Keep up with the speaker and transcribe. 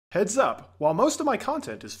Heads up, while most of my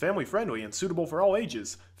content is family-friendly and suitable for all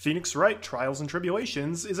ages, Phoenix Wright Trials and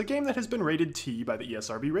Tribulations is a game that has been rated T by the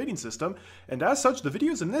ESRB rating system, and as such, the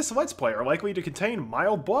videos in this Let's Play are likely to contain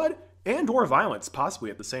mild blood and or violence,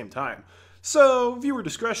 possibly at the same time. So, viewer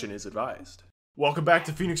discretion is advised. Welcome back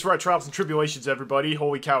to Phoenix Wright Trials and Tribulations, everybody.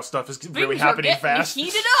 Holy cow, stuff is really happening fast.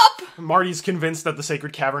 Heated up! Marty's convinced that the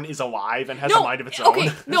Sacred Cavern is alive and has a mind of its own. Okay,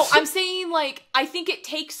 no, I'm saying, like, I think it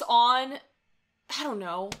takes on... I don't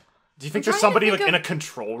know. Do you think there's somebody, like, in a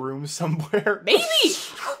control room somewhere? Maybe!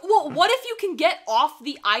 Well, what if you can get off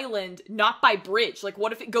the island, not by bridge? Like,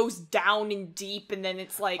 what if it goes down and deep, and then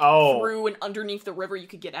it's, like, through and underneath the river you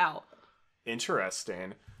could get out?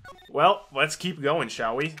 Interesting. Well, let's keep going,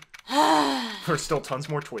 shall we? There's still tons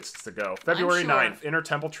more twists to go. February 9th, Inner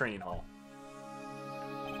Temple Training Hall.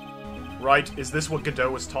 Right, is this what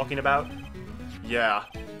Godot was talking about? Yeah,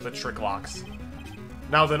 the trick locks.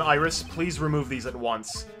 Now then, Iris, please remove these at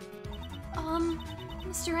once.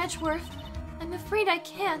 Mr. Edgeworth, I'm afraid I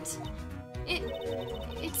can't.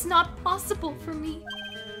 It's not possible for me.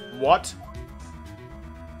 What?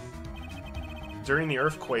 During the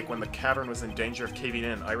earthquake, when the cavern was in danger of caving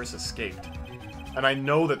in, Iris escaped. And I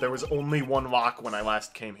know that there was only one lock when I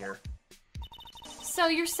last came here. So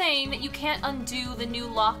you're saying that you can't undo the new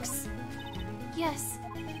locks? Yes.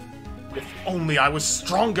 If only I was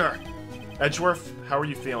stronger! Edgeworth, how are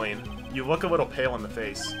you feeling? You look a little pale in the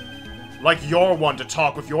face. Like you're one to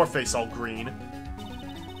talk with your face all green.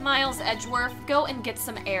 Miles Edgeworth, go and get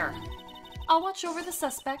some air. I'll watch over the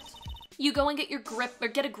suspect. You go and get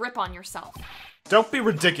a grip on yourself. Don't be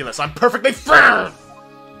ridiculous, I'm perfectly fine!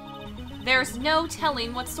 There's no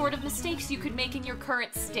telling what sort of mistakes you could make in your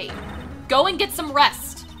current state. Go and get some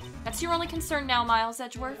rest. That's your only concern now, Miles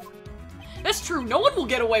Edgeworth. That's true, no one will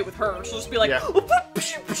get away with her. She'll just be like,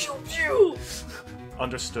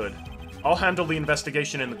 Understood. I'll handle the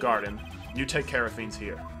investigation in the garden. You take care of things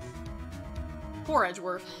here. Poor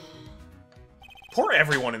Edgeworth. Poor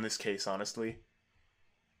everyone in this case, honestly.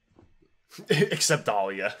 Except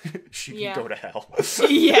Dahlia. She can go to hell.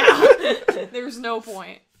 Yeah. There's no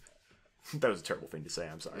point. That was a terrible thing to say,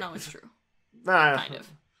 I'm sorry. No, it's true. Kind of.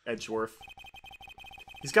 Edgeworth.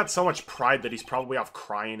 He's got so much pride that he's probably off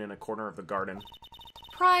crying in a corner of the garden.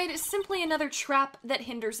 Pride is simply another trap that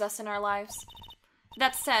hinders us in our lives.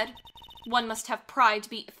 That said, one must have pride to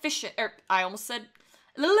be efficient, one must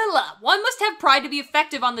have pride to be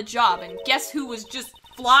effective on the job, and guess who was just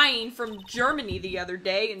flying from Germany the other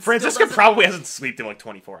day and Franziska probably hasn't slept in like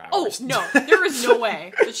 24 hours. Oh, no. There is no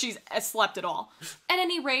way that she's slept at all. At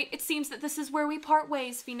any rate, it seems that this is where we part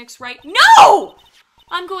ways, Phoenix Wright. No!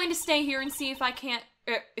 I'm going to stay here and see if I can't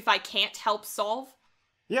help solve.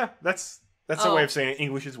 Yeah, that's a way of saying it.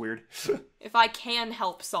 English is weird. If I can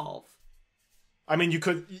help solve. I mean,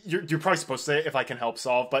 you're probably supposed to say if I can help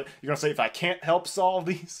solve, but you're gonna say if I can't help solve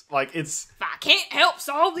these? Like, it's... If I can't help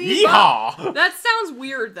solve these... Yeehaw! That sounds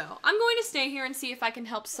weird, though. I'm going to stay here and see if I can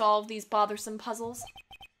help solve these bothersome puzzles.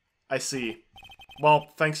 I see. Well,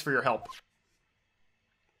 thanks for your help.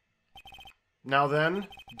 Now then,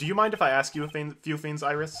 do you mind if I ask you a few things,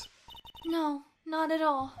 Iris? No, not at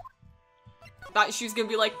all. Thought she was gonna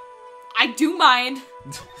be like, I do mind.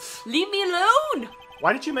 Leave me alone!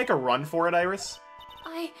 Why did you make a run for it, Iris?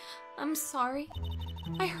 I'm sorry.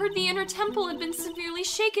 I heard the inner temple had been severely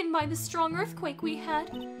shaken by the strong earthquake we had.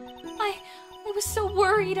 I was so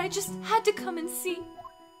worried I just had to come and see.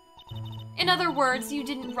 In other words, you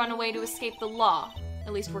didn't run away to escape the law.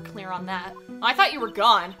 At least we're clear on that. I thought you were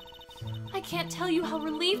gone. I can't tell you how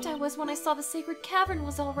relieved I was when I saw the Sacred Cavern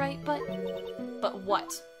was all right, but... But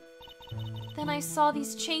what? Then I saw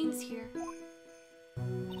these chains here.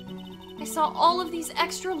 I saw all of these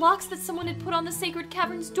extra locks that someone had put on the Sacred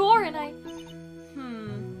Cavern's door, and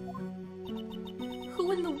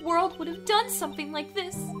who in the world would have done something like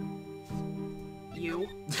this? You.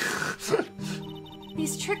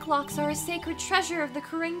 These trick locks are a sacred treasure of the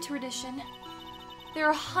Karain tradition. There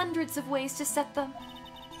are hundreds of ways to set them.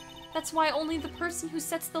 That's why only the person who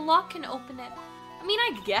sets the lock can open it. I mean,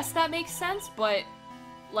 I guess that makes sense, but,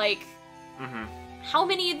 like, how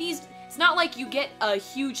many of these... It's not like you get a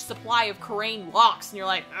huge supply of Karain locks and you're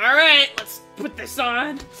like, alright, let's put this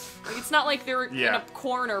on. Like, it's not like they're in a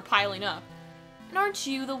corner piling up. And aren't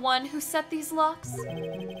you the one who set these locks?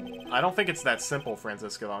 I don't think it's that simple,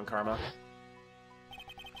 Franziska von Karma.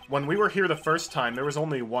 When we were here the first time, there was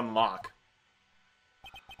only one lock.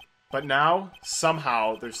 But now,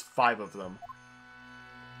 somehow, there's 5 of them.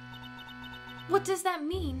 What does that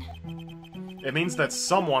mean? It means that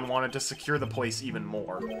someone wanted to secure the place even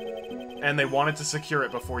more. And they wanted to secure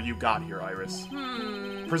it before you got here, Iris.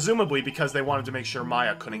 Presumably because they wanted to make sure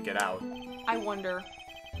Maya couldn't get out. I wonder.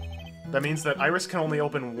 That means that Iris can only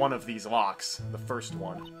open one of these locks, the first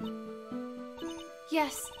one.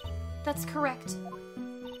 Yes, that's correct.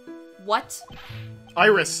 What?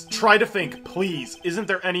 Iris, try to think, please. Isn't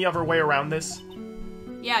there any other way around this?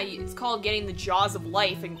 Yeah, it's called getting the jaws of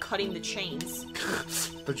life and cutting the chains.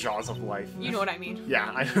 The jaws of life. You know what I mean.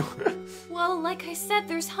 Yeah, I know. Well, like I said,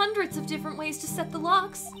 there's hundreds of different ways to set the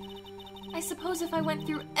locks. I suppose if I went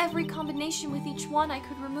through every combination with each one, I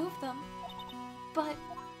could remove them. But...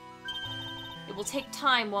 It will take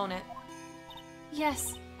time, won't it?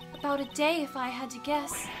 yes, about a day if I had to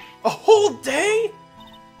guess. A whole day?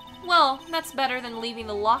 Well, that's better than leaving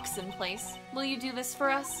the locks in place. Will you do this for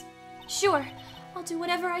us? Sure, I'll do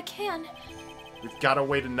whatever I can. We've gotta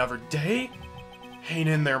wait another day? Hang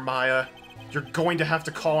in there, Maya. You're going to have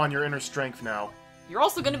to call on your inner strength now. You're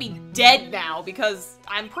also gonna be dead now, because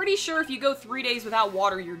I'm pretty sure if you go 3 days without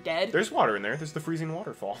water, you're dead. There's water in there. There's the freezing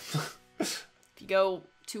waterfall. If you go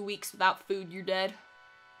 2 weeks without food, you're dead.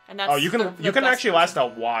 And that's You can the best actually last a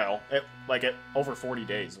while. Like over 40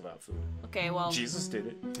 days without food. Okay, well... Jesus did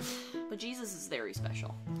it. But Jesus is very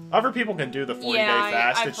special. Other people can do the 40-day Yeah,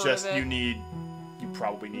 fast. I've It's heard just of it. you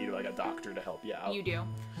probably need like a doctor to help you out. You do.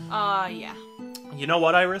 Yeah. You know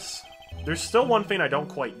what, Iris? There's still one thing I don't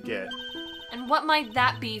quite get. And what might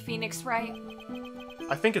that be, Phoenix Wright?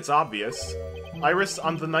 I think it's obvious. Iris,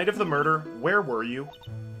 on the night of the murder, where were you?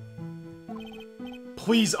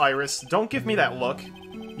 Please, Iris, don't give me that look.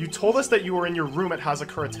 You told us that you were in your room at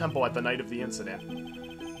Hazakura Temple at the night of the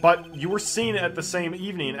incident. But you were seen at the same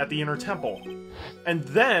evening at the Inner Temple. And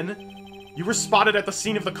then, you were spotted at the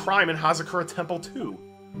scene of the crime in Hazakura Temple too.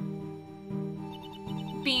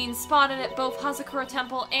 Being spotted at both Hazakura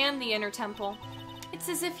Temple and the Inner Temple. It's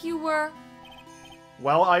as if you were...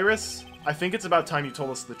 Well, Iris, I think it's about time you told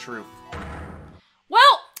us the truth.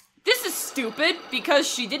 Well, this is stupid, because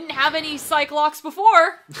she didn't have any psych locks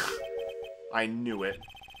before. I knew it.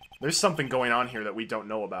 There's something going on here that we don't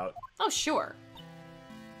know about. Oh, sure.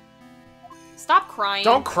 Stop crying.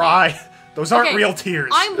 Don't cry! Those aren't Okay, real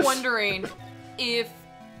tears. I'm wondering if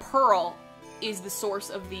Pearl is the source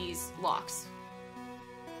of these locks.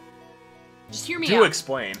 Just hear me out. Do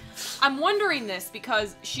explain. I'm wondering this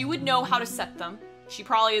because she would know how to set them. She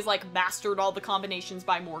probably has, like, mastered all the combinations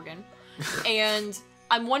by Morgan. And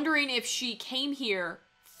I'm wondering if she came here,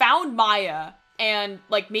 found Maya, and,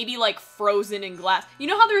 like, maybe, like, frozen in glass. You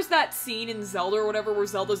know how there's that scene in Zelda or whatever where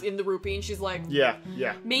Zelda's in the rupee and she's like... Yeah.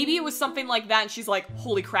 Maybe it was something like that and she's like,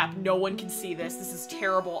 holy crap, no one can see this. This is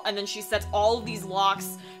terrible. And then she sets all of these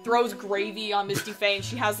locks, throws gravy on Misty Faye, and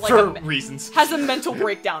she has, like, For reasons. has a mental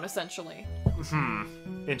breakdown, essentially.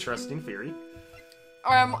 Interesting theory.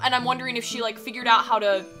 And I'm wondering if she, like, figured out how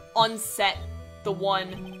to unset the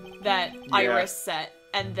one that Iris set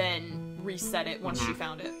and then reset it once she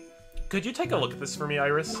found it. Could you take a look at this for me,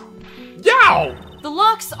 Iris? Yow! The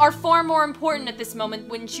locks are far more important at this moment,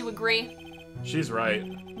 wouldn't you agree? She's right.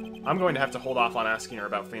 I'm going to have to hold off on asking her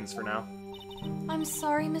about things for now. I'm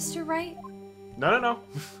sorry, Mr. Wright. No.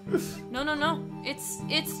 No.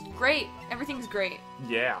 It's great. Everything's great.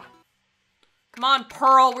 Yeah. Come on,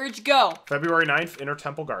 Pearl, where'd you go? February 9th, Inner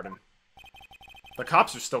Temple Garden. The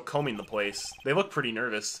cops are still combing the place. They look pretty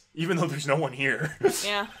nervous, even though there's no one here.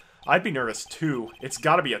 Yeah. I'd be nervous too. It's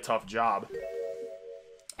gotta be a tough job.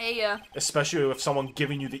 Hey, Especially with someone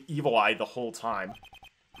giving you the evil eye the whole time.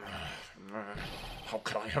 How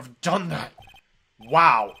could I have done that?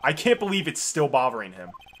 Wow, I can't believe it's still bothering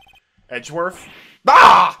him. Edgeworth?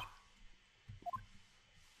 Ah!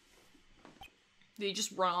 did he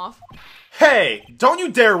just run off? Hey, don't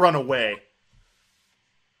you dare run away!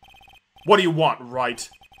 What do you want, Wright?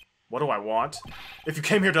 What do I want? If you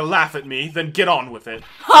came here to laugh at me, then get on with it.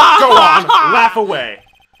 Go on, laugh away.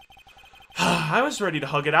 I was ready to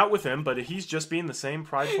hug it out with him, but he's just being the same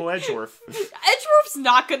prideful Edgeworth. Edgeworth's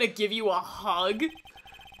not gonna give you a hug.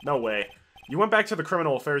 No way. You went back to the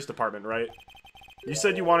Criminal Affairs Department, right? You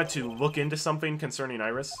said you wanted to look into something concerning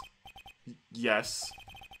Iris? Yes.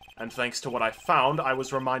 And thanks to what I found, I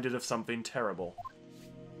was reminded of something terrible.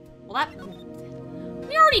 Well,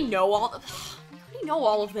 we already know all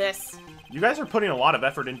of this. You guys are putting a lot of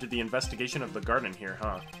effort into the investigation of the garden here,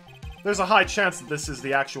 huh? There's a high chance that this is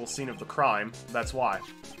the actual scene of the crime, that's why.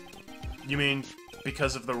 You mean,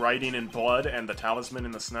 because of the writing in blood and the talisman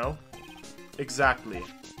in the snow? Exactly.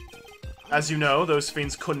 As you know, those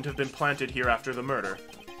fiends couldn't have been planted here after the murder.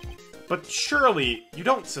 But surely, you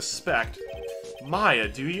don't suspect Maya,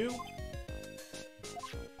 do you?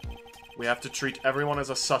 We have to treat everyone as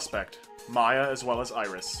a suspect. Maya as well as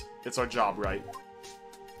Iris. It's our job, right?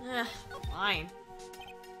 Fine.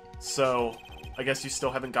 So, I guess you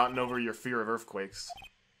still haven't gotten over your fear of earthquakes.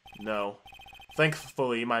 No.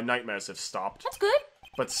 Thankfully, my nightmares have stopped. That's good.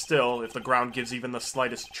 But still, if the ground gives even the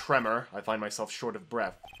slightest tremor, I find myself short of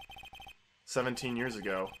breath. 17 years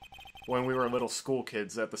ago, when we were little school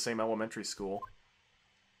kids at the same elementary school,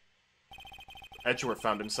 Edgeworth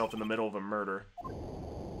found himself in the middle of a murder.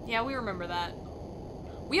 Yeah, we remember that.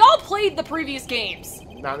 We all played the previous games.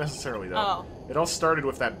 Not necessarily, though. Oh. It all started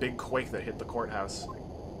with that big quake that hit the courthouse.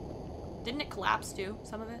 Didn't it collapse, too?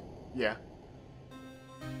 Some of it? Yeah.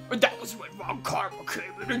 And that was when Von Karma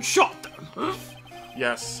came in and shot them, huh?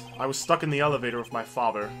 Yes, I was stuck in the elevator with my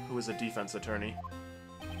father, who is a defense attorney.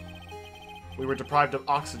 We were deprived of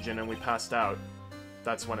oxygen and we passed out.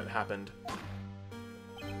 That's when it happened.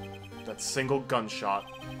 That single gunshot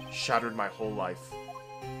shattered my whole life.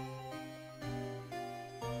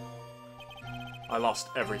 I lost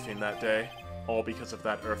everything that day, all because of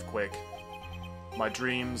that earthquake. My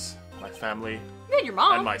dreams, my family, You had your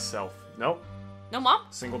mom. and myself. Nope, No mom?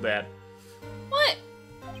 single dad. What?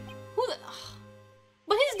 Who the...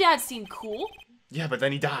 But his dad seemed cool. Yeah, but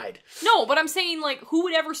then he died. No, but I'm saying, like, who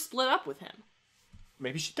would ever split up with him?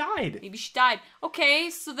 Maybe she died. Maybe she died. Okay,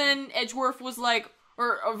 so then Edgeworth was like...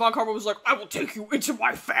 Or Von Karma was like, I will take you into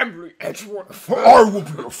my family, Edgeworth. I will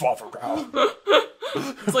be your father now.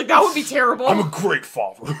 it's like, that would be terrible. I'm a great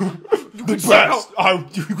father. You The could say best.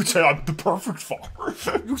 You could say I'm the perfect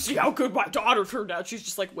father. You see how good my daughter turned out. She's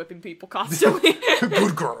just, like, whipping people constantly.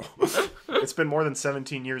 Good girl. It's been more than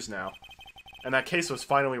 17 years now. And that case was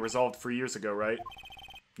finally resolved 3 years ago, right?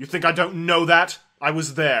 You think I don't know that? I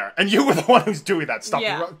was there. And you were the one who's doing that.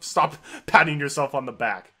 Stop patting yourself on the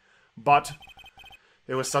back. But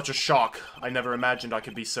it was such a shock. I never imagined I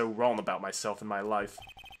could be so wrong about myself in my life.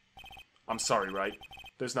 I'm sorry, Wright.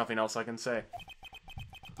 There's nothing else I can say.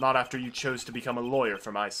 Not after you chose to become a lawyer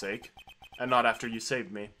for my sake. And not after you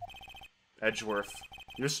saved me. Edgeworth,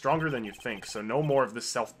 you're stronger than you think, so no more of this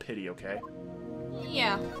self-pity, okay?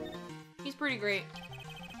 Yeah. He's pretty great.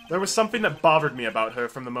 There was something that bothered me about her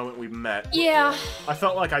from the moment we met. Yeah. I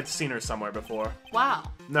felt like I'd seen her somewhere before. Wow.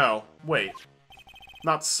 No, wait.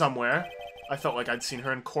 Not somewhere. I felt like I'd seen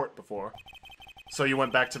her in court before. So you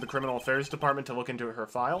went back to the Criminal Affairs Department to look into her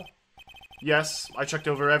file? Yes, I checked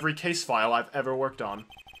over every case file I've ever worked on.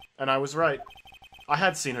 And I was right. I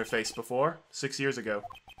had seen her face before, 6 years ago.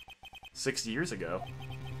 6 years ago?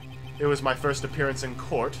 It was my first appearance in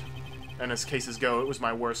court, and as cases go, it was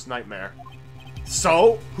my worst nightmare.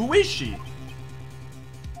 So, who is she?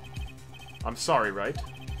 I'm sorry, Wright.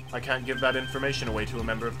 I can't give that information away to a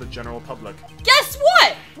member of the general public. Guess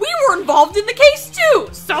what? We were involved in the case too!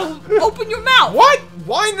 So, open your mouth! What?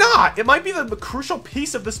 Why not? It might be the crucial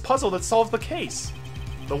piece of this puzzle that solved the case.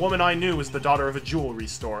 The woman I knew was the daughter of a jewelry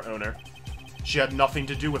store owner. She had nothing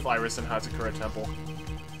to do with Iris and Hazakura Temple.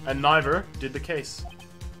 And neither did the case.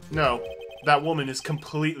 No, that woman is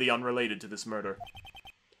completely unrelated to this murder.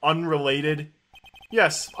 Unrelated?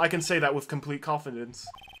 Yes, I can say that with complete confidence.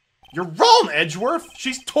 You're wrong, Edgeworth!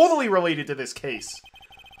 She's totally related to this case.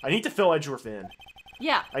 I need to fill Edgeworth in.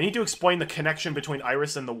 Yeah. I need to explain the connection between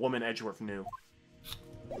Iris and the woman Edgeworth knew.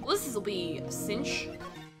 Well, this will be a cinch.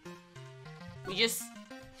 We just...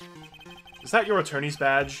 Is that your attorney's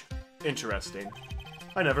badge? Interesting.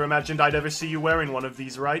 I never imagined I'd ever see you wearing one of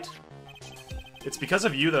these, right? It's because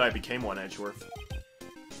of you that I became one, Edgeworth.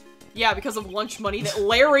 Yeah, because of lunch money that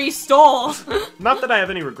Larry stole! Not that I have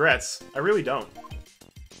any regrets. I really don't.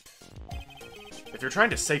 If you're trying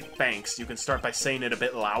to say thanks, you can start by saying it a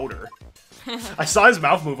bit louder. I saw his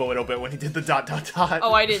mouth move a little bit when he did the ...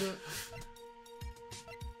 Oh, I didn't.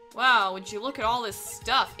 Wow, would you look at all this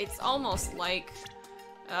stuff? It's almost like...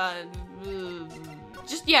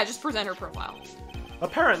 just present her profile.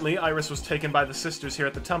 Apparently, Iris was taken by the sisters here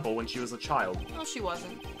at the temple when she was a child. No, she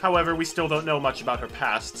wasn't. However, we still don't know much about her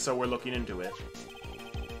past, so we're looking into it.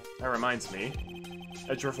 That reminds me.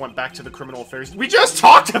 Edgeworth went back to the Criminal Affairs... We just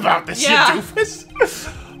talked about this, Yeah. you doofus!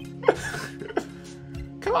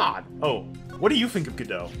 Come on! Oh, what do you think of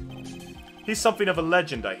Godot? He's something of a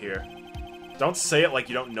legend, I hear. Don't say it like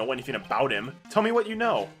you don't know anything about him. Tell me what you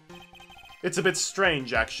know. It's a bit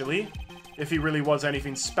strange, actually. If he really was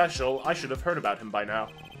anything special, I should have heard about him by now.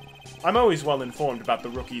 I'm always well informed about the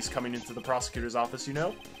rookies coming into the prosecutor's office, you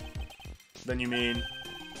know? Then you mean,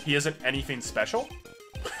 he isn't anything special?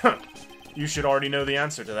 You should already know the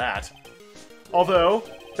answer to that. Although,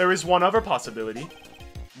 there is one other possibility.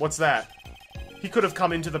 What's that? He could have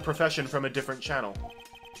come into the profession from a different channel.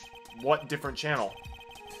 What different channel?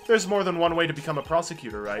 There's more than one way to become a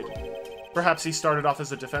prosecutor, right? Perhaps he started off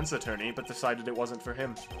as a defense attorney, but decided it wasn't for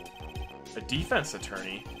him. A defense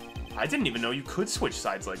attorney? I didn't even know you could switch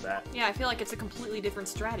sides like that. Yeah, I feel like it's a completely different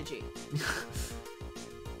strategy.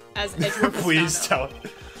 As Edgeworth has Please found out. tell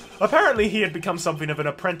it. Apparently he had become something of an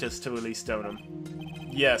apprentice to Elise Stoneham.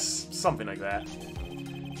 Yes, something like that.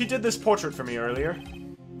 He did this portrait for me earlier.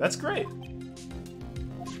 That's great.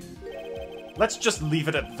 Let's just leave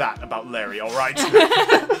it at that about Larry, alright?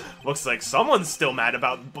 Looks like someone's still mad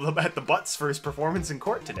at the Butts for his performance in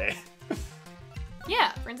court today.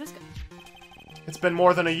 Yeah, Franziska. It's been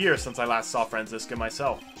more than a year since I last saw Franziska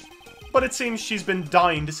myself. But it seems she's been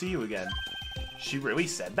dying to see you again. She really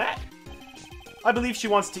said that? I believe she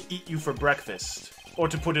wants to eat you for breakfast. Or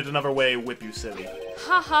to put it another way, whip you silly.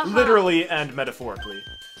 Ha ha ha. Literally and metaphorically.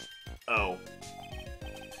 Oh.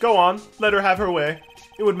 Go on, let her have her way.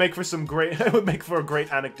 It would make for a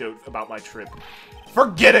great anecdote about my trip.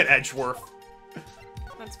 Forget it, Edgeworth!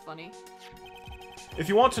 That's funny. If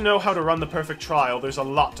you want to know how to run the perfect trial, there's a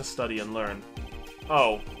lot to study and learn.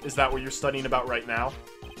 Oh, is that what you're studying about right now?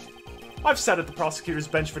 I've sat at the prosecutor's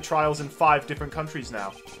bench for trials in 5 different countries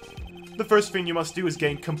now. The first thing you must do is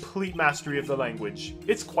gain complete mastery of the language.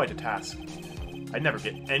 It's quite a task. I'd never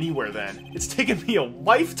get anywhere then. It's taken me a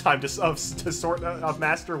lifetime to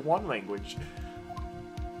master one language.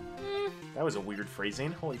 That was a weird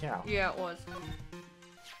phrasing. Holy cow. Yeah, it was.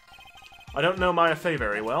 I don't know Maya Fey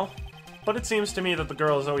very well, but it seems to me that the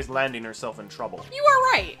girl is always landing herself in trouble. You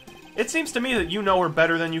are right. It seems to me that you know her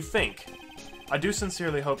better than you think. I do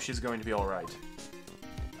sincerely hope she's going to be alright.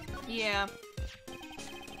 Yeah.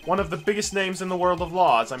 One of the biggest names in the world of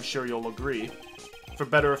law, as I'm sure you'll agree. For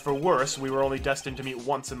better or for worse, we were only destined to meet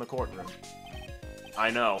once in the courtroom. I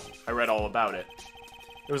know. I read all about it.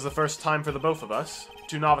 It was the first time for the both of us.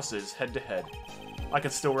 2 novices, head to head. I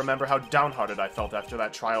can still remember how downhearted I felt after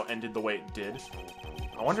that trial ended the way it did.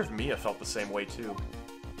 I wonder if Mia felt the same way too.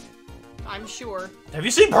 I'm sure. Have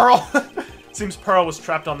you seen Pearl? Seems Pearl was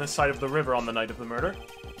trapped on this side of the river on the night of the murder.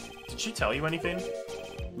 Did she tell you anything?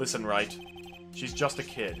 Listen, Wright. She's just a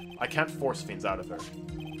kid. I can't force things out of her.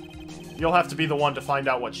 You'll have to be the one to find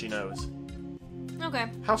out what she knows. Okay.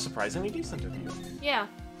 How surprisingly decent of you. Yeah.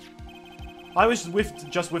 I was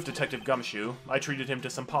just with Detective Gumshoe. I treated him to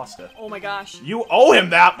some pasta. Oh my gosh. You owe him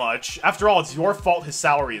that much! After all, it's your fault his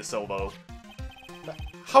salary is so low.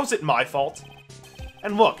 How's it my fault?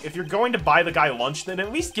 And look, if you're going to buy the guy lunch, then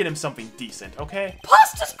at least get him something decent, okay?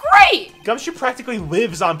 Pasta's great! Gumshoe practically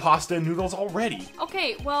lives on pasta and noodles already.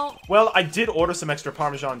 Okay, well... Well, I did order some extra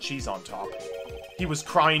Parmesan cheese on top. He was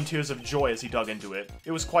crying tears of joy as he dug into it.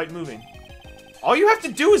 It was quite moving. All you have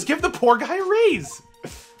to do is give the poor guy a raise!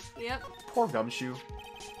 Yep. Poor Gumshoe.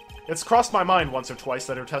 It's crossed my mind once or twice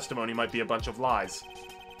that her testimony might be a bunch of lies.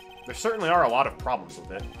 There certainly are a lot of problems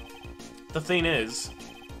with it. The thing is,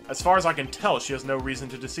 as far as I can tell, she has no reason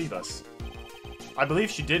to deceive us. I believe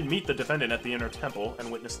she did meet the defendant at the Inner Temple and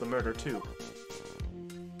witnessed the murder, too.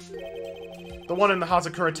 The one in the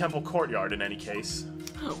Hazakura Temple courtyard, in any case.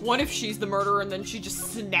 What if she's the murderer and then she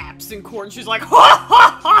just snaps in court and she's like, ha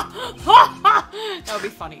ha ha ha ha! That would be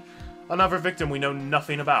funny. Another victim we know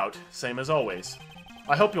nothing about, same as always.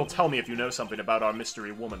 I hope you'll tell me if you know something about our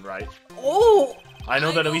mystery woman, right? Oh! I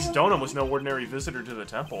know that Elise Stoneham was no ordinary visitor to the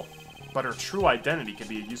temple, but her true identity can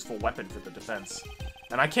be a useful weapon for the defense.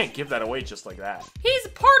 And I can't give that away just like that. He's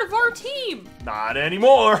part of our team! Not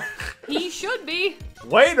anymore! He should be.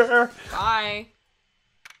 Later! Bye.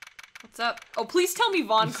 What's up? Oh, please tell me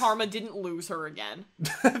Von Karma didn't lose her again.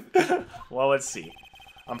 Well, let's see.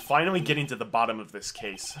 I'm finally getting to the bottom of this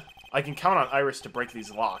case. I can count on Iris to break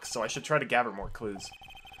these locks, so I should try to gather more clues.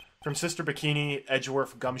 From Sister Bikini,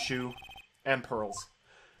 Edgeworth, Gumshoe, and Pearls.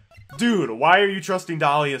 Dude, why are you trusting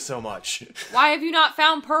Dahlia so much? Why have you not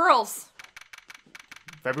found pearls?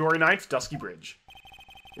 February 9th, Dusky Bridge.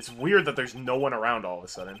 It's weird that there's no one around all of a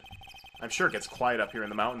sudden. I'm sure it gets quiet up here in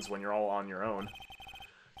the mountains when you're all on your own.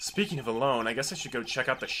 Speaking of alone, I guess I should go check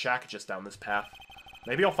out the shack just down this path.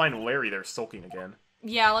 Maybe I'll find Larry there sulking again.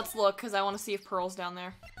 Yeah, let's look, because I want to see if Pearl's down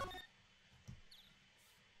there.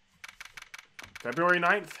 February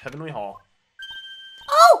 9th, Heavenly Hall.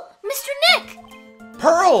 Oh, Mr. Nick!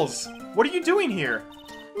 Pearls! What are you doing here?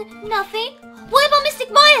 Nothing. What about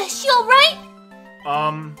Mystic Maya? Is she alright?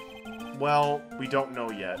 Well, we don't know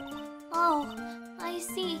yet. Oh, I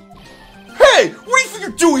see. Hey! What do you think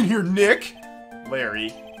you're doing here, Nick?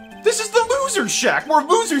 Larry. This is the loser shack, where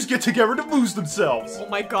losers get together to lose themselves. Oh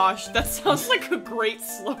my gosh, that sounds like a great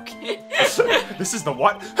slogan. This is the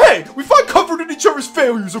what? Hey, we find comfort in each other's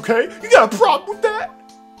failures, okay? You got a problem with that?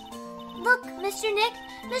 Look, Mr. Nick,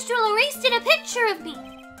 Mr. Larice did a picture of me.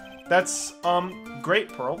 That's, great,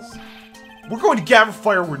 Pearls. We're going to gather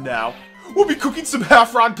firewood now. We'll be cooking some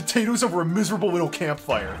half-rotten potatoes over a miserable little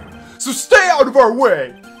campfire. So stay out of our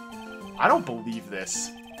way! I don't believe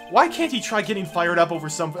this. Why can't he try getting fired up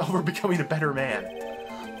over becoming a better man?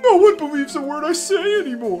 No one believes a word I say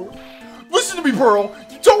anymore. Listen to me, Pearl.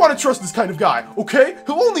 You don't want to trust this kind of guy, okay?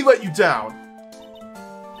 He'll only let you down.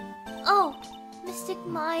 Oh, Mystic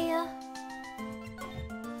Maya.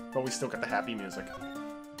 But we still got the happy music.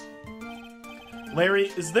 Larry,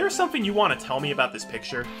 is there something you want to tell me about this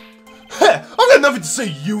picture? Heh, I've got nothing to say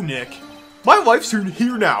to you, Nick. My life's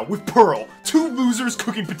here now with Pearl. Two losers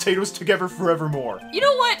cooking potatoes together forevermore. You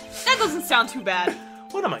know what? That doesn't sound too bad.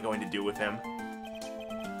 What am I going to do with him?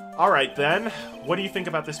 Alright then, what do you think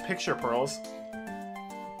about this picture, Pearls?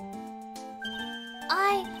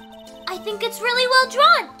 I think it's really well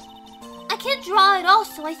drawn. I can't draw at all,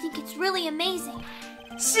 so I think it's really amazing.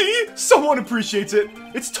 See? Someone appreciates it.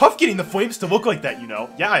 It's tough getting the flames to look like that, you know.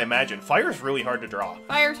 Yeah, I imagine. Fire's really hard to draw.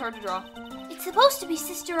 Fire's hard to draw. It's supposed to be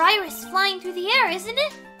Sister Iris flying through the air, isn't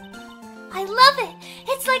it? I love it.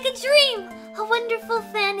 It's like a dream. A wonderful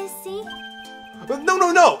fantasy.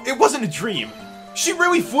 No. It wasn't a dream. She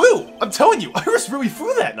really flew. I'm telling you, Iris really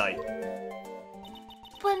flew that night.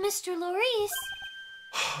 But Mr. Maurice...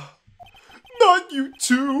 Not you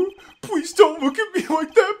too. Please don't look at me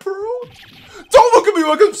like that, Pearl. Don't look at me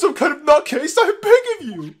like I'm some kind of nutcase. I beg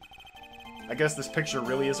of you. I guess this picture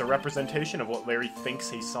really is a representation of what Larry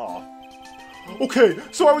thinks he saw. Okay,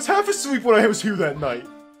 so I was half asleep when I was here that night.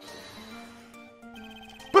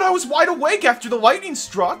 But I was wide awake after the lightning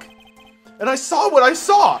struck. And I saw what I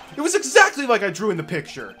saw. It was exactly like I drew in the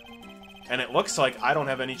picture. And it looks like I don't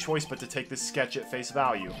have any choice but to take this sketch at face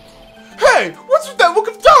value. Hey, what's with that look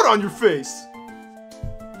of doubt on your face?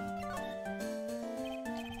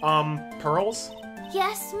 Pearls?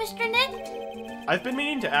 Yes, Mr. Nick? I've been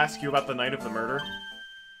meaning to ask you about the night of the murder.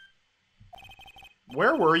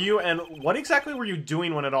 Where were you, and what exactly were you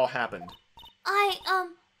doing when it all happened? I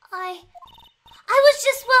was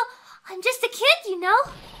just, well, I'm just a kid, you know?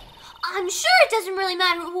 I'm sure it doesn't really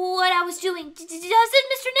matter what I was doing. Does it,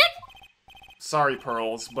 Mr. Nick? Sorry,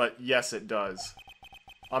 Pearls, but yes, it does.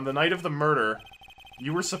 On the night of the murder,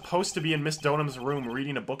 you were supposed to be in Miss Donham's room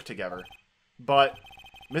reading a book together. But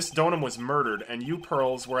Miss Donham was murdered, and you,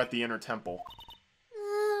 Pearls, were at the Inner Temple.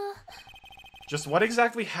 Just what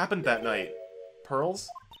exactly happened that night, Pearls?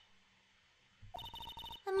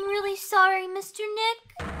 I'm really sorry, Mr.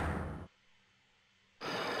 Nick.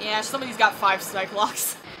 Yeah, somebody's got 5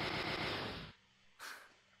 Cyclocks.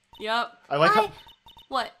 Yep. I like how...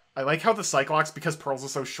 What? I like how the Cyclops, because Pearls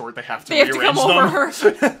is so short, they have to They have to rearrange come over them. her.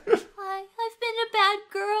 I've been a bad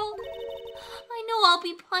girl. I know I'll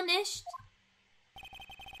be punished.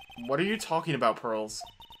 What are you talking about, Pearls?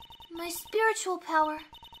 My spiritual power.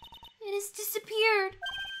 It has disappeared.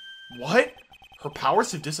 What? Her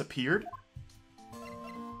powers have disappeared?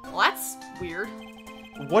 Well, that's weird.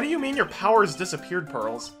 What do you mean your powers disappeared,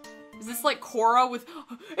 Pearls? Is this like Korra with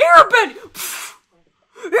airbend?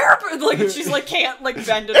 Airbend! Like she's like can't like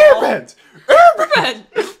bend at all. Airbend! Airbend!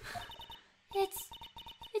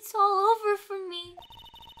 It's all over for me.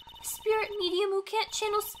 A spirit medium who can't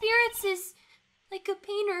channel spirits is like a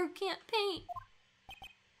painter who can't paint.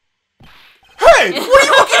 Hey! What are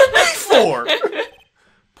you looking at me for?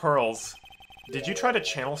 Pearls, did you try to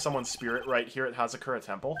channel someone's spirit right here at Hazakura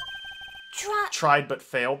Temple? Tried but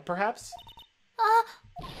failed, perhaps?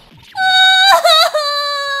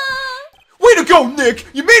 Way to go, Nick!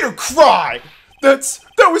 You made her cry! That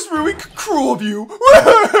was really cruel of you!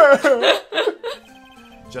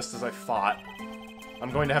 Just as I thought. I'm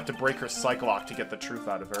going to have to break her Cyclock to get the truth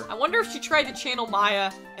out of her. I wonder if she tried to channel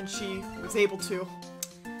Maya and she was able to.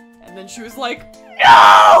 And then she was like,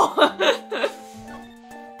 no!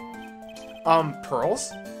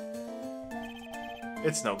 Pearls?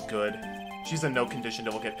 It's no good. She's in no condition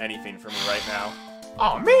to look at anything from me right now.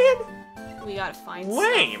 Aw, man! We gotta find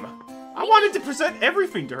Lame! I wanted to present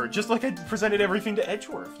everything to her, just like I presented everything to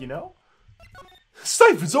Edgeworth, you know?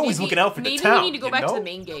 Cypher's always looking out for the town, Maybe we need to go back know? to the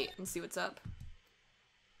main gate and see what's up.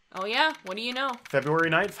 Oh yeah? What do you know? February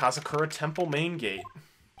 9th, Hazakura Temple main gate.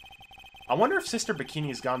 I wonder if Sister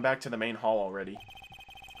Bikini's gone back to the main hall already.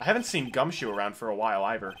 I haven't seen Gumshoe around for a while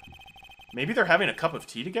either. Maybe they're having a cup of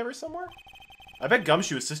tea together somewhere? I bet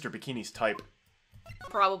Gumshoe is Sister Bikini's type.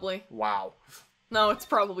 Probably. Wow. No, it's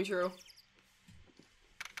probably true.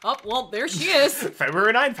 Oh, well, there she is.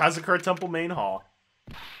 February 9th, Hazakura Temple main hall.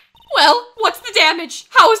 Well, what's the damage?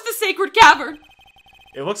 How is the sacred cavern?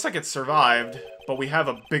 It looks like it survived, but we have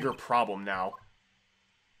a bigger problem now.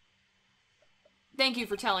 Thank you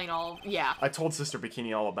for telling all. Yeah. I told Sister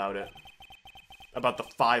Bikini all about it. About the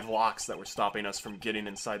 5 locks that were stopping us from getting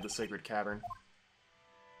inside the sacred cavern.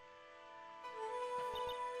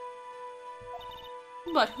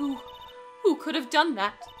 But who could have done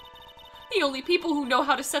that? The only people who know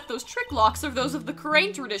how to set those trick locks are those of the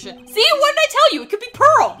Crane tradition. See? What did I tell you? It could be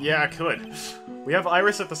Pearl! Yeah, it could. We have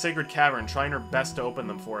Iris at the Sacred Cavern trying her best to open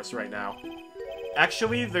them for us right now.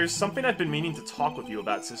 Actually, there's something I've been meaning to talk with you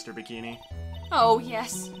about, Sister Bikini. Oh,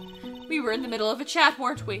 yes. We were in the middle of a chat,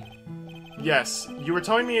 weren't we? Yes, you were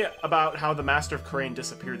telling me about how the Master of Crane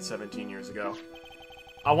disappeared 17 years ago.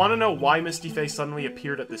 I want to know why Misty Face suddenly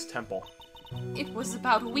appeared at this temple. It was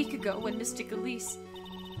about a week ago when Mystic Elise...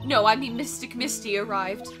 No, I mean Mystic Misty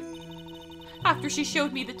arrived. After she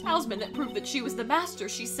showed me the talisman that proved that she was the Master,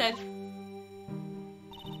 she said...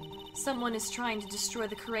 Someone is trying to destroy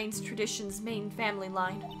the Crane's tradition's main family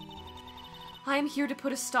line. I am here to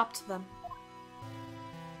put a stop to them.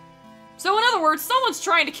 So in other words, someone's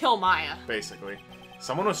trying to kill Maya. Basically.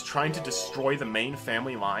 Someone was trying to destroy the main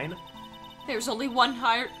family line? There's only one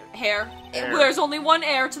heir. There's only one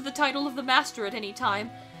heir to the title of the Master at any time,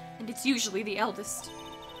 and it's usually the eldest.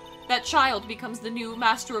 That child becomes the new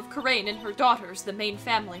Master of Crane and her daughters, the main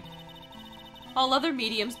family. All other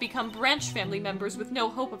mediums become branch family members with no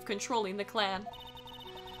hope of controlling the clan.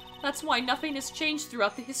 That's why nothing has changed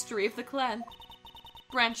throughout the history of the clan.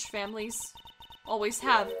 Branch families always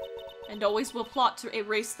have, and always will plot to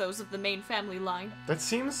erase those of the main family line. That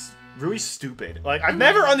seems really stupid. Like, I've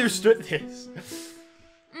never understood this.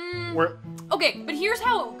 Okay, but here's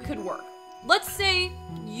how it could work. Let's say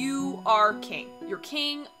you are king. You're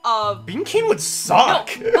king of... Being king would suck!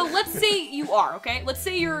 No, but let's say you are, okay? Let's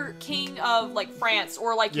say you're king of, like, France,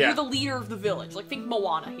 or, like, Yeah. you're the leader of the village. Like, think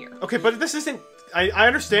Moana here. Okay, but this isn't... I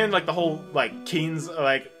understand, like, the whole, like, kings,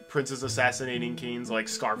 like, princes assassinating kings, like,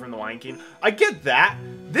 Scar from the Lion King. I get that.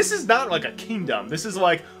 This is not, like, a kingdom. This is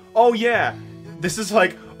like, oh, yeah. This is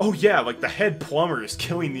like, oh, yeah, like, the head plumber is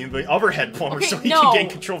killing the other head plumber Okay, so he no. can gain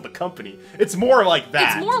control of the company. It's more like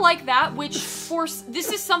that. It's more like that, which,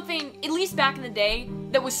 this is something, at least back in the day,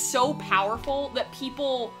 that was so powerful that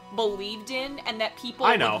people believed in and that people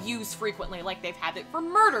would use frequently. Like, they've had it for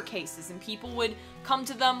murder cases, and people would come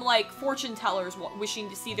to them like fortune tellers wishing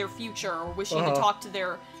to see their future or wishing to talk to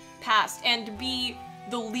their past. And to be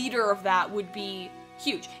the leader of that would be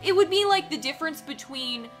huge. It would be like the difference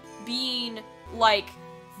between being, like,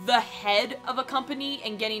 the head of a company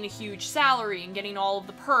and getting a huge salary and getting all of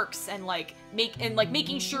the perks and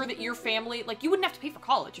making sure that your family, like, you wouldn't have to pay for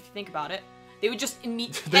college if you think about it. They would just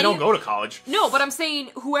They don't go to college. No, but I'm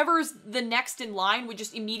saying whoever's the next in line would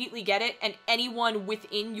just immediately get it, and anyone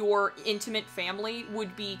within your intimate family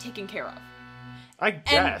would be taken care of. I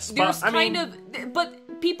guess, and there's but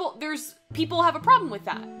but people have a problem with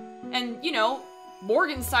that. And, you know,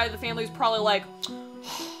 Morgan's side of the family is probably like,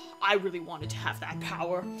 I really wanted to have that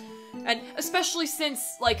power. And especially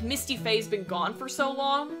since, like, Misty Faye's been gone for so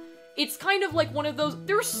long, it's kind of like one of those,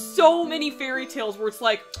 there's so many fairy tales where it's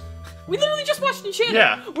like, we literally just watched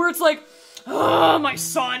Enchanted, where it's like, oh, my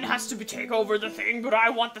son has to take over the thing, but I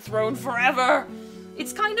want the throne forever.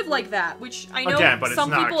 It's kind of like that, which I know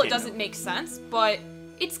some people it doesn't make sense, but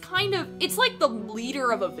it's kind of, it's like the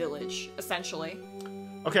leader of a village, essentially.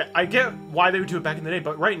 Okay, I get why they would do it back in the day,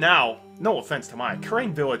 but right now, no offense to Maya,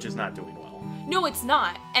 Crane Village is not doing well. No, it's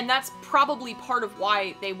not, and that's probably part of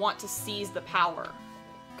why they want to seize the power.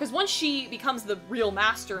 Because once she becomes the real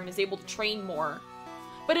master and is able to train more,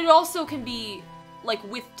 but it also can be, like,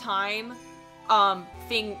 with time,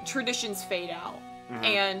 traditions fade out.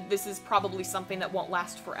 And this is probably something that won't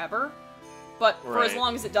last forever. But for as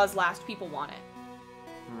long as it does last, people want it.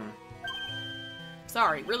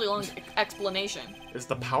 Sorry, really long explanation. Is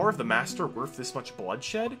the power of the Master worth this much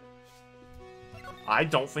bloodshed? I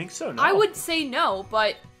don't think so, no. I would say no,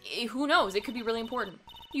 but who knows? It could be really important.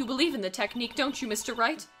 You believe in the technique, don't you, Mr.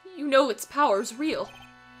 Wright? You know its power's real.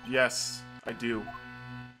 Yes, I do.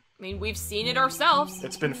 I mean, we've seen it ourselves.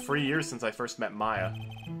 It's been 3 years since I first met Maya.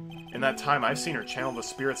 In that time, I've seen her channel the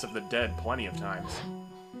spirits of the dead plenty of times.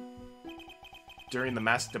 During the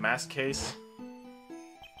Mask to Mask case.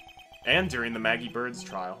 And during the Maggie Bird's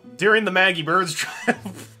trial. During the Maggie Bird's trial!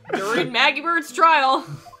 During Maggie Bird's trial!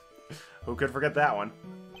 Who could forget that one?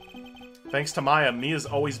 Thanks to Maya, Mia's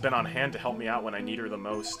always been on hand to help me out when I need her the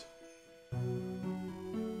most.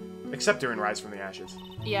 Except during Rise from the Ashes.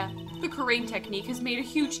 Yeah, the Crane technique has made a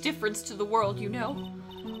huge difference to the world, you know.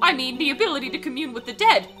 I mean, the ability to commune with the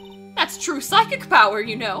dead. That's true psychic power,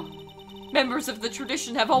 you know. Members of the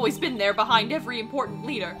tradition have always been there behind every important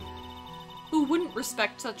leader. Who wouldn't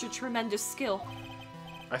respect such a tremendous skill?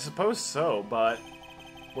 I suppose so, but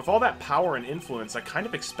with all that power and influence, I kind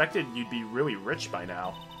of expected you'd be really rich by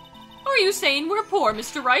now. Are you saying we're poor,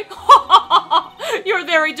 Mr. Wright? You're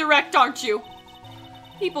very direct, aren't you?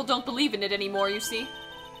 People don't believe in it anymore, you see.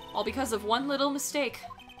 All because of one little mistake.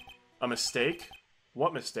 A mistake?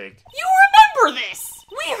 What mistake? You were over this!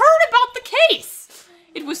 We heard about the case!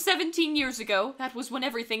 It was 17 years ago. That was when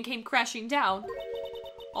everything came crashing down.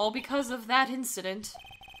 All because of that incident.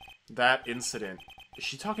 That incident. Is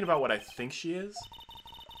she talking about what I think she is?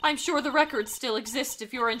 I'm sure the records still exist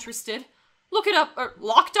if you're interested. Look it up, or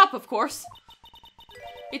locked up, of course.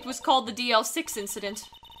 It was called the DL6 incident.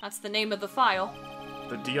 That's the name of the file.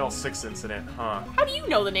 The DL6 incident, huh? How do you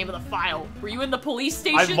know the name of the file? Were you in the police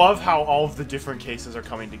station? I love how all of the different cases are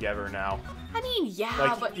coming together now. I mean, yeah,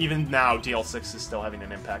 Like, but... even now, DL6 is still having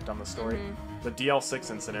an impact on the story. The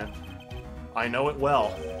DL6 incident. I know it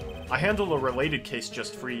well. I handled a related case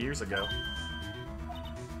just 3 years ago.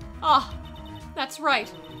 Ah, that's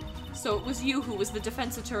right. So it was you who was the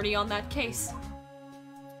defense attorney on that case.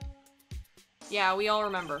 Yeah, we all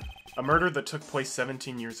remember. A murder that took place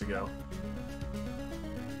 17 years ago.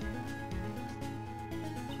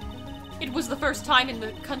 It was the first time in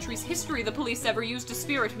the country's history the police ever used a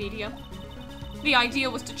spirit medium. The idea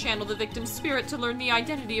was to channel the victim's spirit to learn the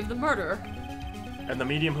identity of the murderer. And the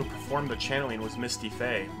medium who performed the channeling was Misty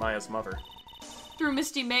Faye, Maya's mother. Through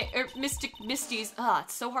Mystic Misty's,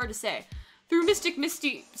 it's so hard to say. Through Mystic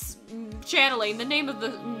Misty's channeling, the name of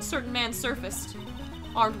the certain man surfaced.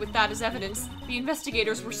 Armed with that as evidence, the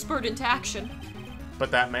investigators were spurred into action.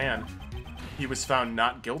 But that man, he was found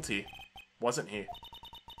not guilty, wasn't he?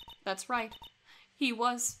 That's right. He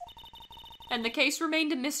was. And the case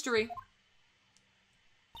remained a mystery.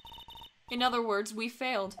 In other words, we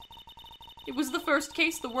failed. It was the first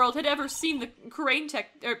case the world had ever seen the Karain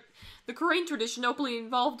tradition openly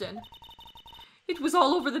involved in. It was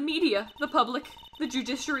all over the media, the public, the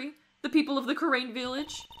judiciary, the people of the Karain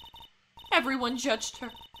village. Everyone judged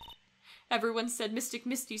her. Everyone said Mystic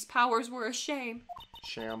Misty's powers were a shame.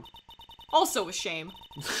 Sham. Also a shame.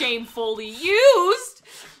 Shamefully used!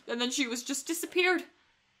 And then she was just disappeared.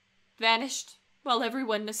 Vanished, while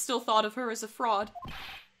everyone still thought of her as a fraud.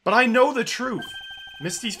 But I know the truth!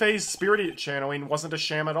 Misty Faye's spirit channeling wasn't a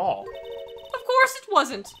sham at all. Of course it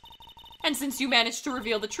wasn't! And since you managed to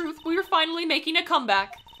reveal the truth, we are finally making a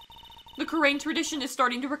comeback. The Karain tradition is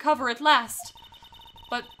starting to recover at last.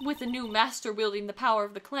 But with a new master wielding the power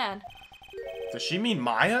of the clan. Does she mean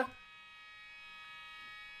Maya?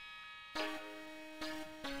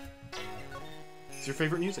 It's your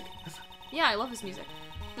favorite music. Yeah, I love his music.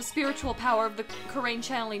 The spiritual power of the Karain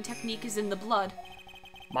channeling technique is in the blood.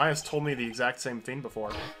 Maya's told me the exact same thing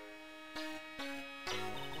before.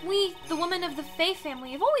 We, the women of the Fae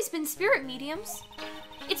family, have always been spirit mediums.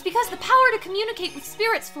 It's because the power to communicate with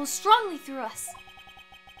spirits flows strongly through us.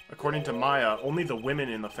 According to Maya, only the women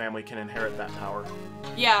in the family can inherit that power.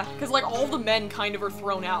 Yeah, because like all the men kind of are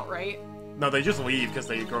thrown out, right? No, they just leave because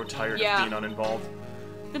they grow tired of being uninvolved.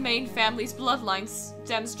 The main family's bloodline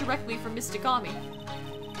stems directly from Mystic Ami.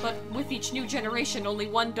 But with each new generation, only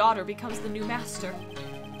one daughter becomes the new master.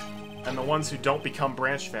 And the ones who don't become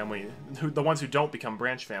branch families,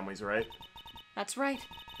 right? That's right.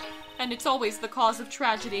 And it's always the cause of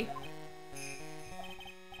tragedy.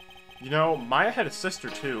 You know, Maya had a sister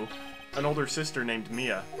too. An older sister named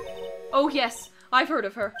Mia. Oh yes, I've heard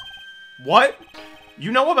of her. What?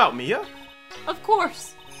 You know about Mia? Of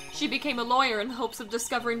course. She became a lawyer in hopes of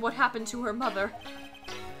discovering what happened to her mother.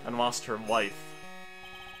 And lost her life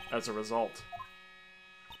as a result.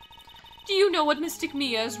 Do you know what Mystic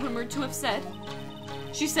Mia is rumored to have said?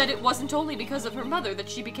 She said it wasn't only because of her mother that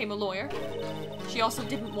she became a lawyer. She also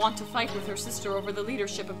didn't want to fight with her sister over the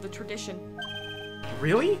leadership of the tradition.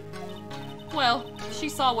 Really? Well, she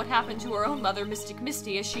saw what happened to her own mother, Mystic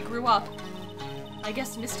Misty, as she grew up. I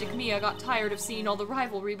guess Mystic Mia got tired of seeing all the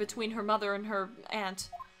rivalry between her mother and her aunt.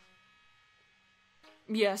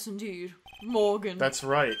 Yes, indeed. Morgan. That's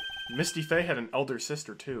right. Misty Faye had an elder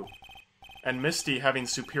sister too. And Misty, having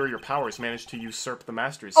superior powers, managed to usurp the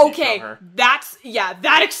master's seat from her. That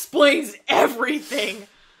explains everything.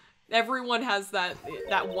 Everyone has that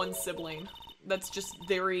one sibling that's just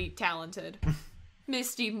very talented.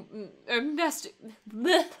 Mystic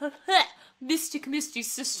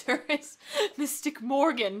Misty's sister is Mystic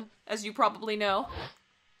Morgan, as you probably know.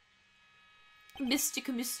 Mystic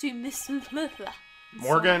Misty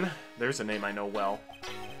Morgan, there's a name I know well.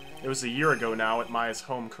 It was a year ago now at Maya's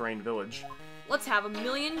home, Karain village. Let's have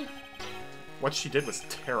 1,000,000. What she did was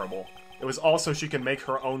terrible. It was also she could make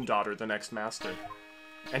her own daughter the next master.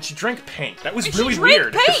 And she drank paint. That was really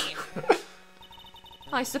weird. Paint!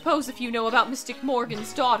 I suppose if you know about Mystic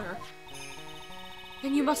Morgan's daughter,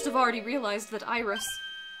 then you must have already realized that Iris...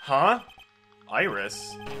 Huh?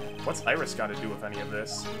 Iris? What's Iris got to do with any of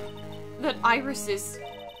this? That Iris is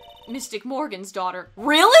Mystic Morgan's daughter.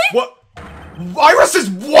 Really? What? Iris is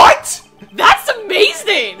what? That's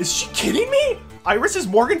amazing! Is she kidding me? Iris is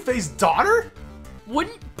Morgan Fay's daughter?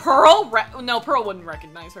 Wouldn't Pearl no, Pearl wouldn't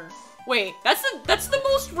recognize her. Wait, that's the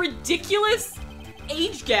most ridiculous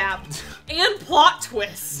age gap and plot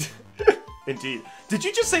twist. Indeed. Did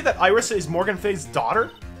you just say that Iris is Morgan Fay's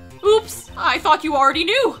daughter? Oops, I thought you already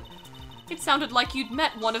knew. It sounded like you'd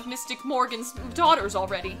met one of Mystic Morgan's daughters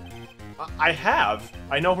already. I have.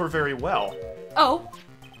 I know her very well. Oh?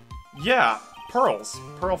 Yeah, Pearl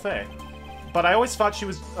Fay. But I always thought she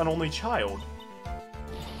was an only child.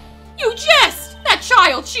 You jest! That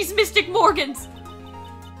child, she's Mystic Morgan's!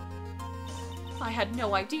 I had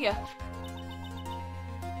no idea.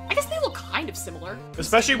 I guess they look kind of similar.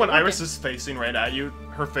 Especially when Iris is facing right at you.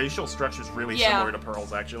 Her facial structure is really similar to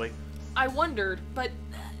Pearl's, actually. I wondered, but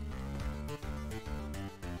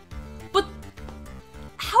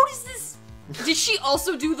how does this... Did she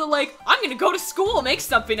also do the, like, I'm gonna go to school and make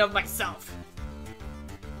something of myself?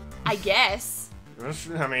 I guess.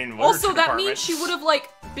 I mean, also, that means she would have, like,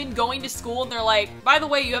 been going to school and they're like, by the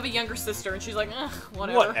way, you have a younger sister. And she's like,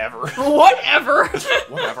 whatever. Whatever. Whatever.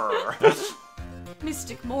 Whatever.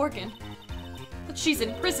 Mystic Morgan. But she's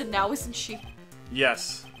in prison now, isn't she?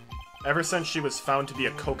 Yes. Ever since she was found to be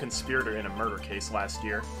a co-conspirator in a murder case last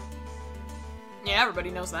year. Yeah,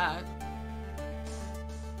 everybody knows that.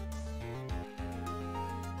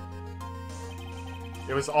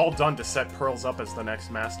 It was all done to set Pearls up as the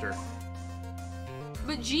next master.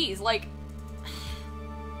 But geez, like...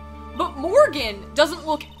 But Morgan doesn't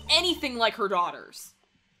look anything like her daughters.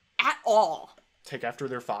 At all. Take after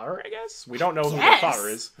their father, I guess? We don't know who their father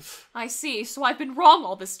is. I see, so I've been wrong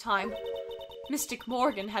all this time. Mystic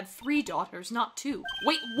Morgan had 3 daughters, not 2.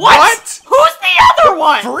 Wait, what? Who's the other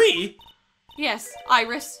one? 3? Yes,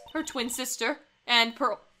 Iris, her twin sister, and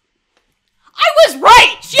Pearl. I was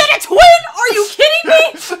right! She had a twin? Are you kidding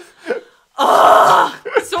me? Ugh!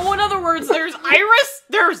 So in other words, there's Iris,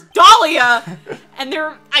 there's Dahlia, and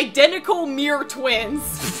they're identical mirror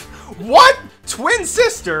twins. What? Twin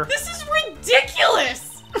sister? This is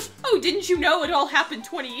ridiculous! Oh, didn't you know it all happened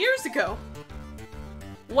 20 years ago?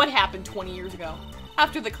 What happened 20 years ago?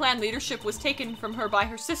 After the clan leadership was taken from her by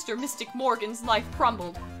her sister, Mystic Morgan's life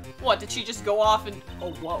crumbled. What, did she just go off and...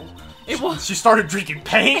 Oh, whoa. She started drinking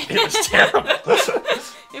paint? It was terrible.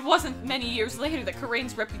 It wasn't many years later that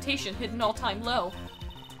Karain's reputation hit an all-time low.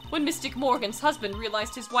 When Mystic Morgan's husband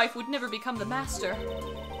realized his wife would never become the master,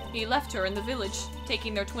 he left her in the village,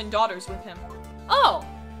 taking their twin daughters with him. Oh!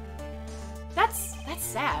 That's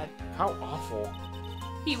sad. How awful.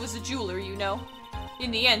 He was a jeweler, you know.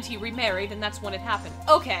 In the end, he remarried, and that's when it happened.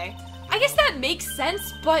 Okay. I guess that makes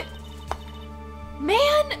sense, but...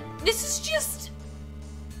 Man, this is just...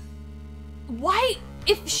 Why?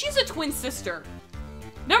 If she's a twin sister,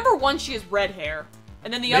 number one, she has red hair,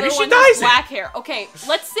 and then the other one has black hair. Okay,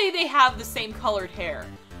 let's say they have the same colored hair.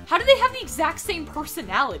 How do they have the exact same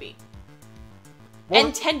personality? Well,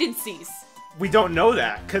 and tendencies? We don't know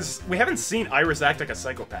that, because we haven't seen Iris act like a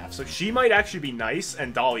psychopath, so she might actually be nice,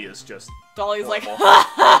 and Dahlia's just Dahlia's horrible. like,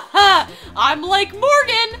 ha ha ha! I'm like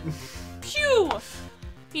Morgan! Phew!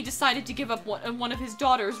 He decided to give up one of his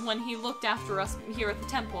daughters when he looked after us here at the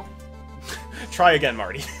temple. Try again,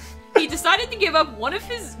 Marty. He decided to give up one of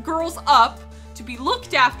his girls up to be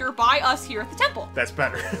looked after by us here at the temple. That's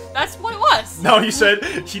better. That's what it was. No, you said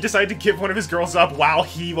he decided to give one of his girls up while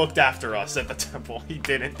he looked after us at the temple. He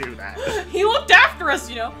didn't do that. He looked after us,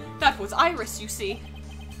 you know. That was Iris, you see.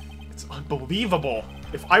 It's unbelievable.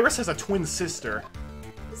 If Iris has a twin sister...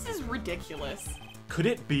 This is ridiculous. Could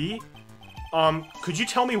it be? Could you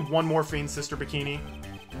tell me one more Fiend Sister Bikini?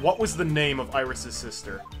 What was the name of Iris's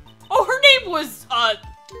sister? Oh, her name was,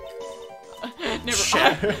 never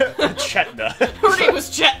mind. Chetna. Her name was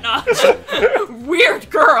Chetna. Weird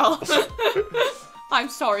girl. I'm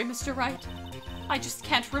sorry, Mr. Wright. I just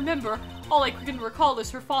can't remember. All I can recall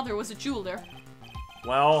is her father was a jeweler.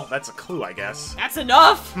 Well, that's a clue, I guess. That's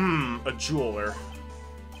enough! A jeweler.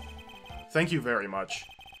 Thank you very much.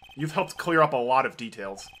 You've helped clear up a lot of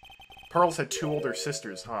details. Pearl's had 2 older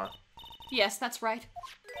sisters, huh? Yes, that's right.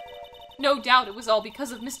 No doubt it was all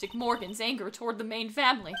because of Mystic Morgan's anger toward the main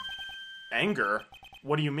family. Anger?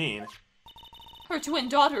 What do you mean? Her twin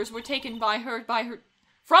daughters were taken from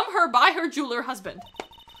her by her jeweler husband.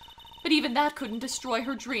 But even that couldn't destroy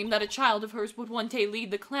her dream that a child of hers would one day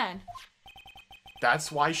lead the clan.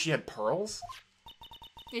 That's why she had pearls?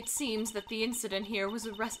 It seems that the incident here was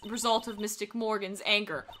a result of Mystic Morgan's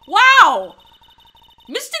anger. Wow!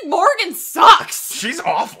 Mystic Morgan sucks! She's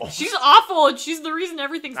awful. She's awful, and she's the reason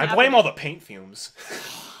everything's happening. I blame all the paint fumes.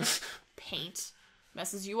 Paint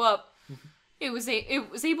messes you up. It was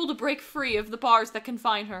able to break free of the bars that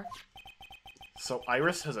confine her. So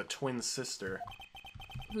Iris has a twin sister.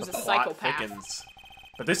 who's a The plot psychopath. thickens.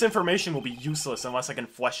 But this information will be useless unless I can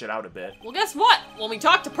flesh it out a bit. Well, guess what? When we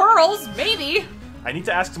talk to Pearls, maybe. I need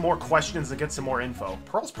to ask some more questions and get some more info.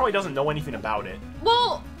 Pearls probably doesn't know anything about it.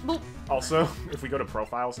 Well, Also, if we go to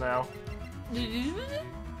profiles now,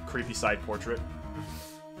 creepy side portrait.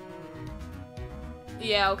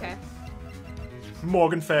 yeah, okay.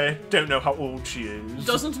 Morgan Fay, don't know how old she is.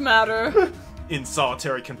 Doesn't matter. In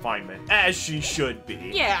solitary confinement, as she should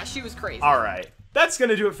be. Yeah, she was crazy. Alright, that's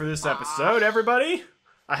gonna do it for this episode, everybody.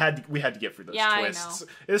 We had to get through those Yeah, twists. I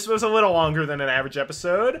know. This was a little longer than an average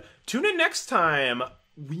episode. Tune in next time.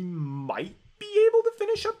 We might be able to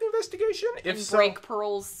finish up the investigation. If And so, break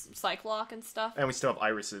Pearl's psych lock and stuff. and we still have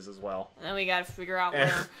irises as well. And then we gotta figure out And,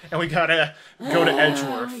 where. and we gotta go to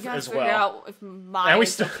Edgeworth We gotta as figure well. out if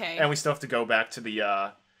Maya's And okay. and we still have to go back to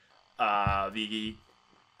the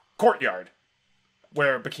courtyard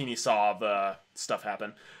where Bikini saw the stuff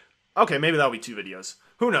happen. Okay, maybe that'll be 2 videos.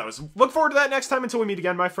 Who knows? Look forward to that next time. Until we meet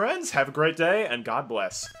again, my friends. Have a great day, and God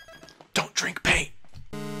bless. Don't drink paint.